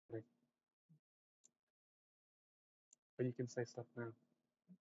but you can say stuff now.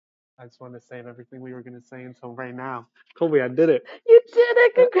 I just wanted to save everything we were gonna say until right now. Colby, I did it. You did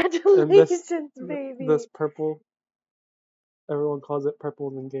it! And Congratulations, baby. This purple, everyone calls it purple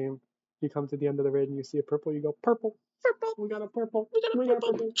in the game. You come to the end of the raid and you see a purple, you go, purple, purple, we got a purple, we got a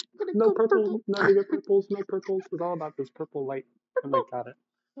purple. No purple, none of your purples, no purples. It's all about this purple light. And I got it.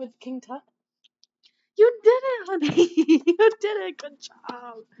 With King Tut? You did it, honey! You did it! Good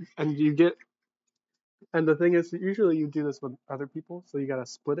job! And you get, and the thing is, usually you do this with other people, so you gotta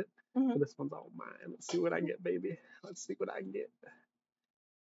split it. Mhm. But this one's all mine. Let's see what I get, baby. Let's see what I get.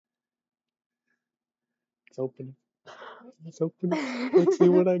 It's open. It's open. Let's see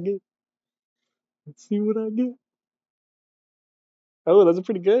what I get. Let's see what I get. Oh, those are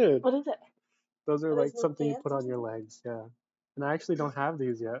pretty good. What is it? Those are Are like those something you pants put or on your something? legs, yeah. And I actually don't have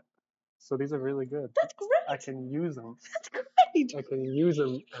these yet, so these are really good. That's great! I can use them. That's great! I can use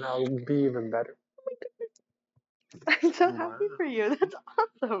them, and I'll be even better. Oh my goodness. I'm so happy Wow. for you. That's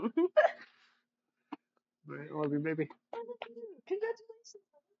awesome. Right, love you, baby. Congratulations.